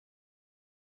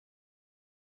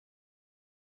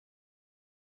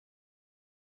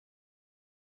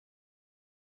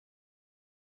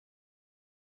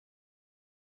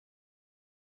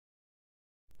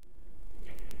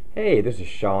Hey, this is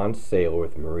Shawn Saylor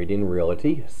with Meridian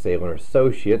Realty, Saylor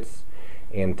Associates,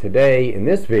 and today in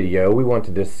this video we want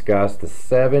to discuss the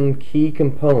 7 key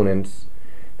components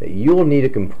that you'll need to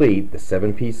complete, the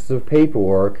 7 pieces of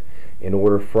paperwork, in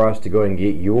order for us to go and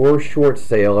get your short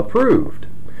sale approved.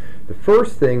 The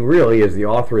first thing really is the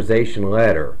authorization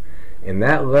letter, and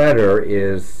that letter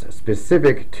is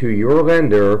specific to your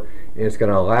lender, and it's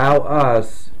going to allow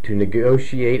us to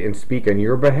negotiate and speak on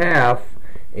your behalf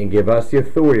and give us the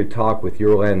authority to talk with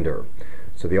your lender.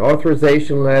 So the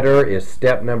authorization letter is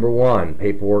step number 1,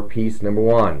 paperwork piece number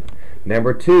 1.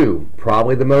 Number 2,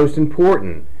 probably the most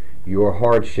important, your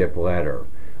hardship letter.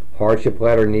 Hardship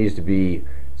letter needs to be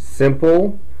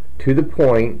simple, to the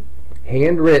point,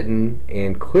 handwritten,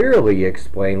 and clearly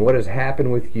explain what has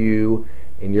happened with you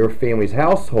and your family's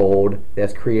household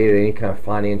that's created any kind of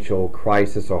financial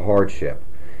crisis or hardship.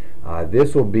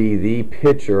 This will be the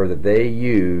picture that they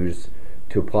use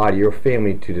to apply to your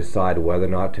family to decide whether or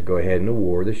not to go ahead and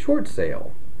award the short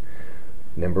sale.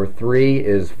 Number 3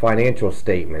 is financial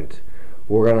statement.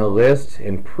 We're going to list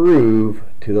and prove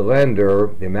to the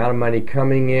lender the amount of money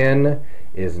coming in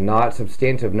is not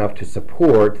substantive enough to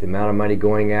support the amount of money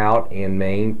going out and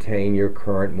maintain your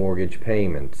current mortgage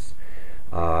payments.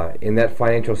 In that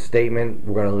financial statement,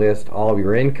 we're going to list all of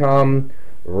your income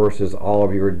versus all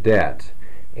of your debt.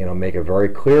 And it'll make a very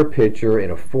clear picture in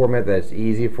a format that's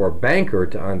easy for a banker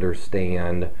to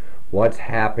understand what's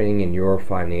happening in your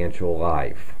financial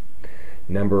life.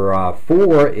 Number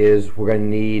 4 is we're going to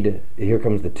need, here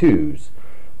comes the 2s.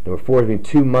 Number 4 is going to be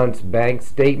 2 months bank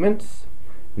statements.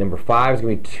 Number 5 is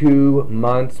going to be 2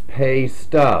 months pay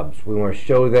stubs. We want to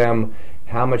show them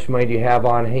how much money do you have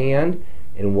on hand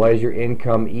and what is your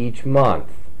income each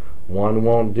month. 1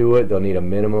 won't do it, they'll need a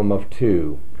minimum of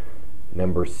 2.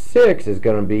 Number 6 is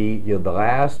going to be the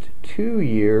last 2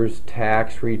 years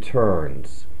tax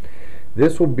returns.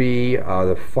 This will be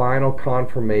the final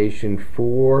confirmation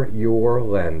for your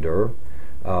lender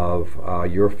of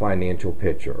your financial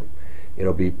picture.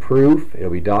 It'll be proof, it'll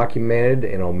be documented,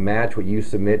 and it'll match what you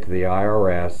submit to the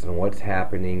IRS and what's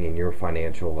happening in your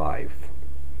financial life.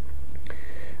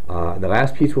 The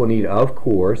last piece we'll need, of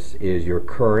course, is your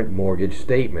current mortgage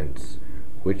statements.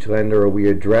 Which lender are we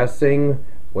addressing?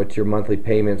 What's your monthly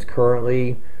payments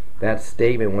currently? That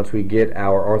statement, once we get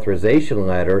our authorization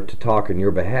letter to talk on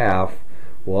your behalf,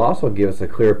 will also give us a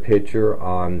clear picture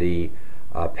on the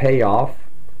payoff.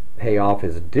 Payoff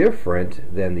is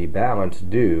different than the balance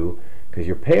due because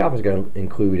your payoff is going to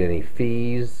include any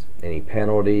fees, any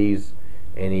penalties,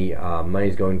 any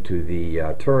money's going to the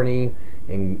attorney,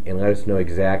 and let us know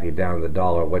exactly down to the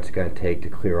dollar what's going to take to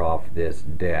clear off this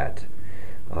debt.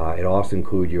 It also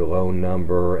includes your loan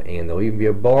number, and there'll even be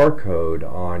a barcode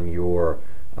on your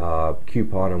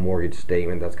coupon or mortgage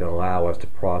statement that's going to allow us to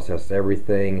process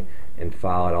everything and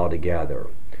file it all together.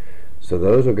 So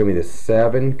those are going to be the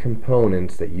 7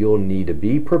 components that you'll need to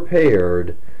be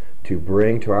prepared to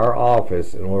bring to our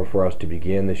office in order for us to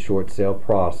begin the short sale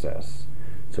process.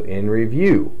 So in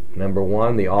review, number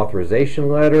 1, the authorization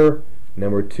letter.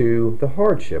 Number 2, the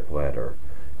hardship letter.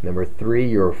 Number 3,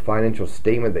 your financial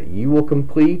statement that you will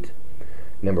complete.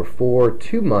 Number 4,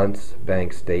 2 months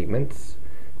bank statements.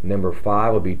 Number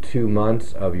 5 will be 2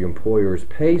 months of your employer's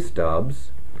pay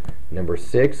stubs. Number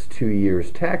 6, 2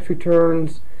 years tax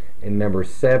returns. And number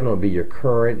 7 will be your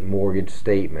current mortgage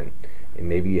statement. And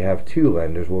maybe you have 2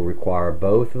 lenders. Will require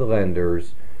both of the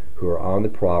lenders who are on the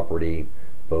property,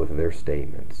 both of their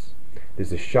statements.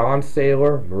 This is Shawn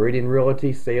Saylor, Meridian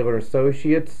Realty, Saylor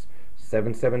Associates,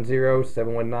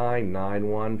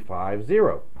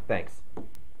 770-719-9150. Thanks.